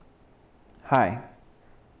Hi,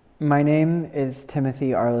 my name is Timothy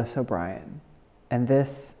Arliss O'Brien, and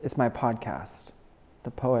this is my podcast,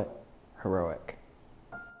 The Poet Heroic.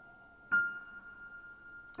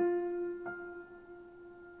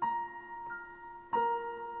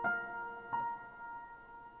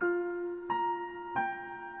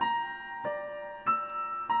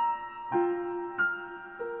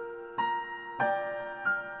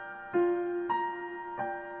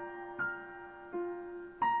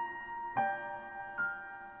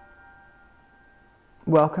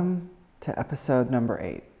 Welcome to episode number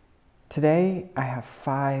 8. Today I have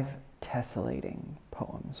 5 tessellating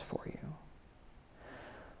poems for you.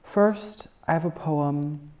 First, I have a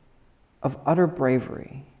poem of utter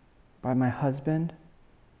bravery by my husband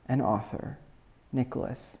and author,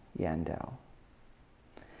 Nicholas Yandel.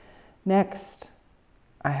 Next,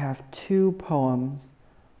 I have 2 poems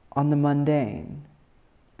on the mundane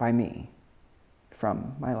by me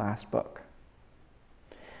from my last book.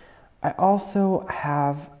 I also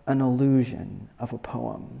have an illusion of a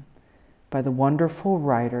poem by the wonderful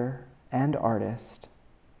writer and artist,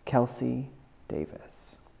 Kelsey Davis.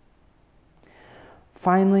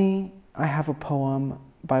 Finally, I have a poem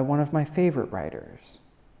by one of my favorite writers,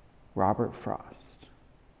 Robert Frost.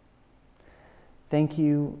 Thank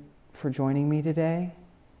you for joining me today.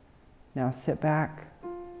 Now sit back,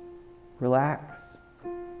 relax,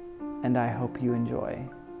 and I hope you enjoy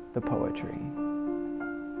the poetry.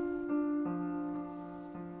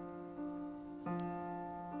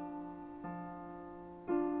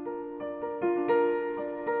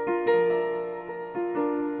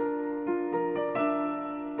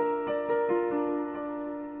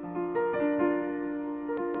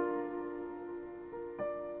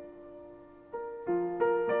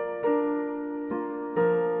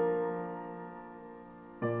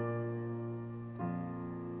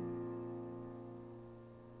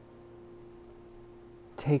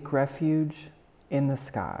 Take Refuge in the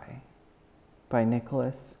Sky by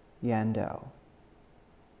Nicholas Yandel.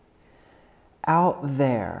 Out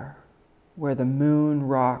there where the moon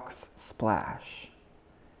rocks splash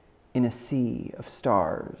in a sea of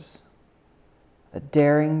stars, a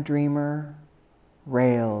daring dreamer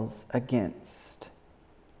rails against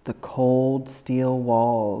the cold steel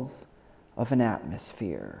walls of an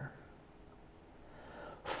atmosphere,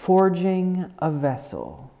 forging a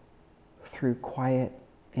vessel through quiet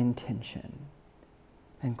intention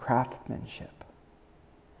and craftsmanship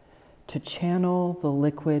to channel the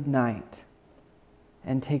liquid night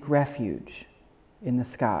and take refuge in the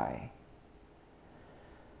sky,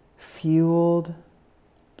 fueled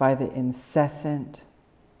by the incessant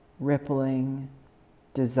rippling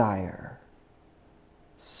desire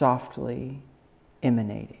softly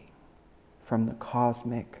emanating from the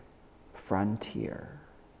cosmic frontier.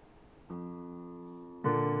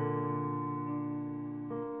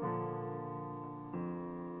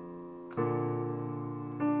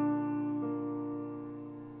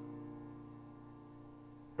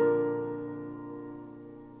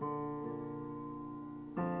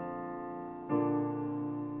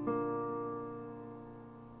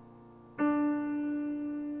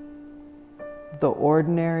 The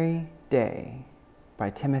Ordinary Day by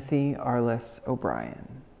Timothy Arliss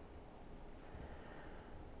O'Brien.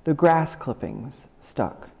 The grass clippings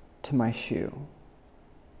stuck to my shoe.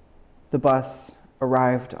 The bus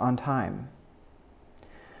arrived on time.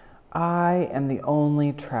 I am the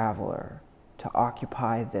only traveler to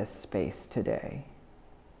occupy this space today.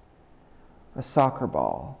 A soccer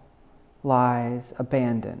ball lies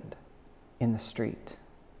abandoned in the street.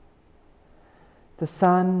 The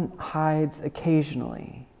sun hides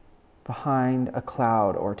occasionally behind a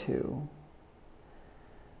cloud or two.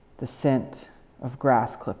 The scent of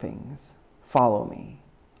grass clippings follow me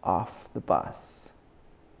off the bus.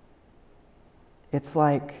 It's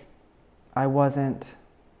like I wasn't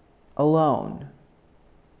alone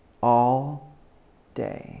all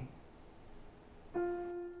day.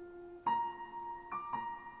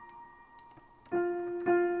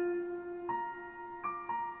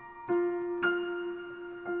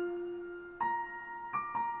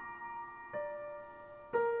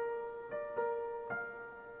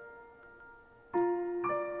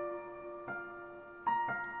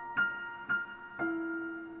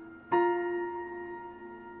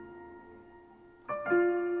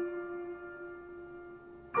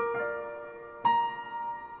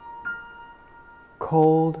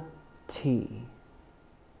 Cold Tea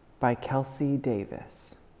by Kelsey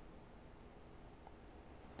Davis.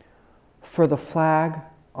 For the flag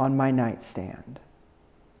on my nightstand,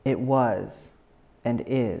 it was and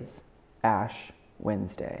is Ash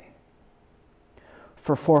Wednesday.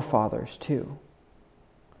 For forefathers, too.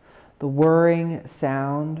 the whirring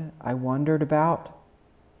sound I wondered about,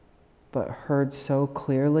 but heard so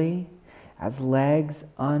clearly as legs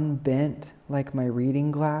unbent like my reading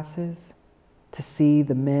glasses to see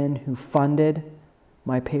the men who funded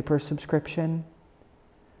my paper subscription,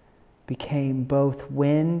 became both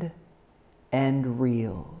wind and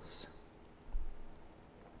reels.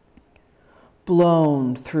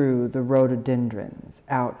 Blown through the rhododendrons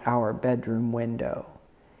out our bedroom window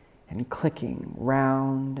and clicking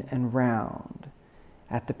round and round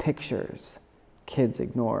at the pictures kids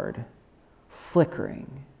ignored,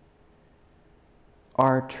 flickering.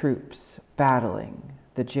 Our troops battling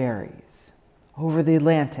the Jerries over the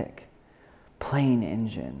Atlantic, plane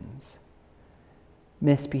engines,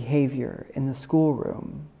 misbehavior in the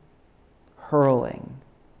schoolroom, hurling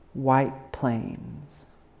white planes.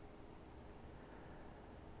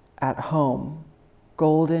 At home,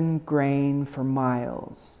 golden grain for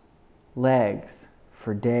miles, legs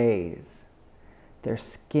for days, their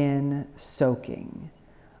skin soaking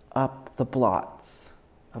up the blots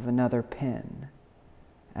of another pen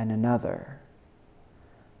and another.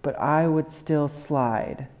 But I would still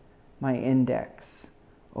slide my index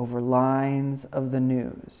over lines of the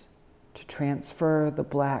news to transfer the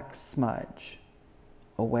black smudge,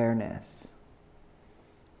 awareness,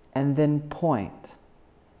 and then point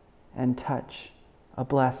and touch a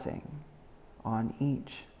blessing on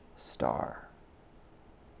each star,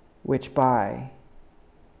 which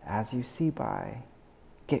as you see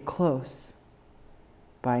get close,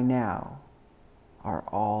 by now are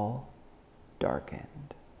all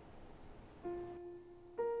darkened.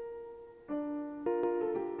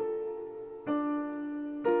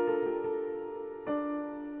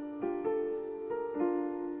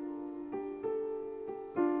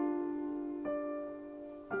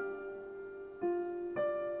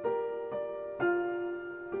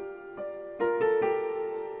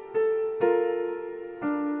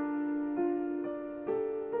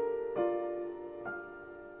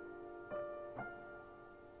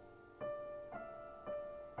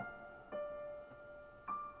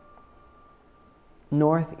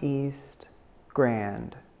 Northeast,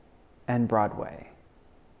 Grand, and Broadway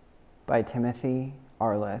by Timothy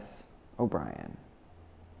Arliss O'Brien.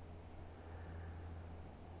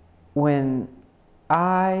 When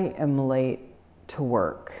I am late to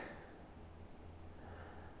work,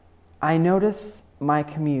 I notice my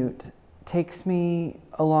commute takes me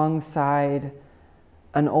alongside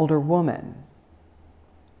an older woman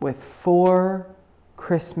with 4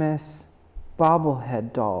 Christmas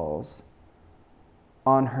bobblehead dolls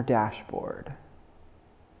on her dashboard.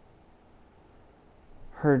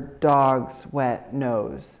 Her dog's wet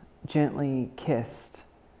nose gently kissed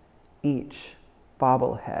each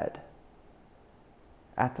bobblehead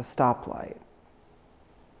at the stoplight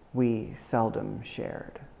we seldom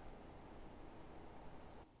shared.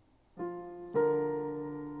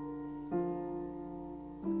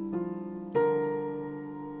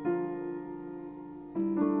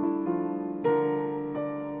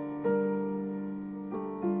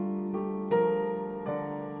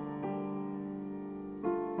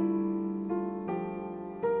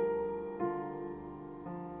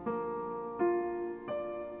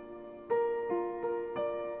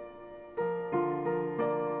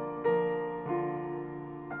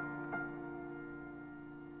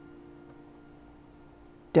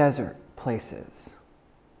 Desert Places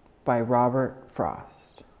by Robert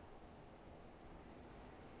Frost.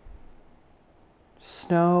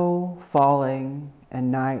 Snow falling and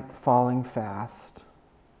night falling fast,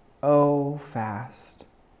 oh fast.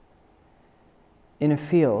 In a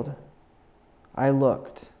field I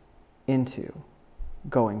looked into,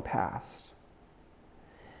 going past,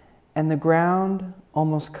 and the ground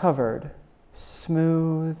almost covered,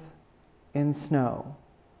 smooth in snow,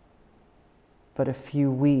 but a few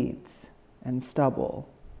weeds and stubble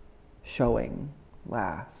showing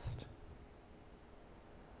last.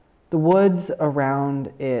 The woods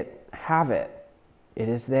around it have it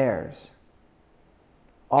is theirs.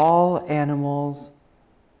 All animals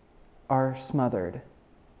are smothered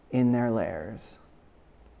in their lairs.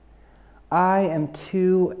 I am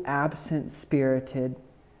too absent-spirited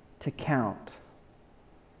to count.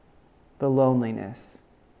 The loneliness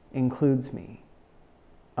includes me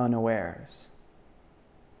unawares.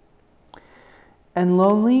 And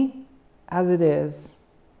lonely as it is,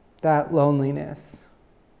 that loneliness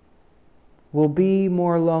will be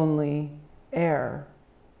more lonely ere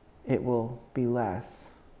it will be less.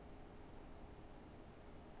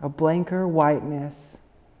 A blanker whiteness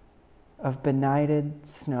of benighted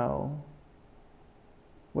snow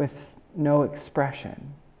with no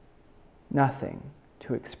expression, nothing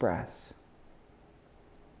to express.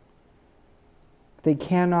 They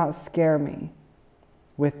cannot scare me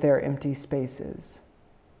with their empty spaces.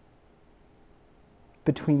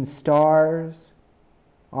 Between stars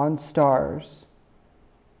on stars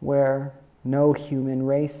where no human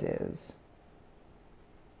race is.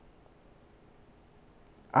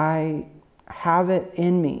 I have it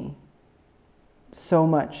in me so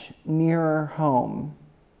much nearer home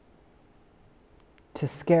to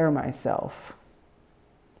scare myself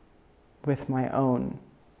with my own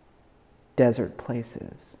desert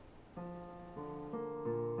places.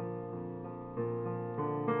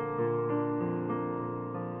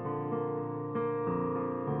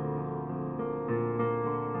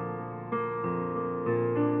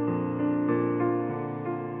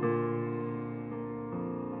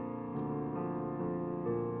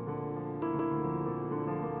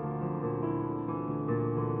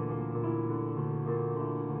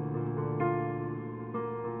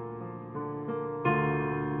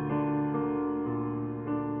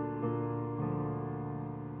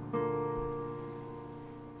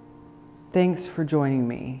 Thanks for joining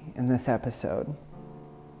me in this episode.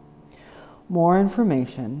 More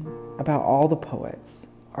information about all the poets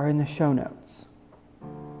are in the show notes.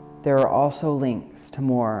 There are also links to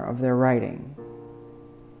more of their writing.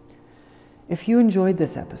 If you enjoyed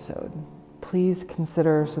this episode, please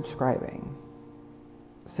consider subscribing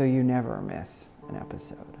so you never miss an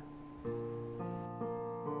episode.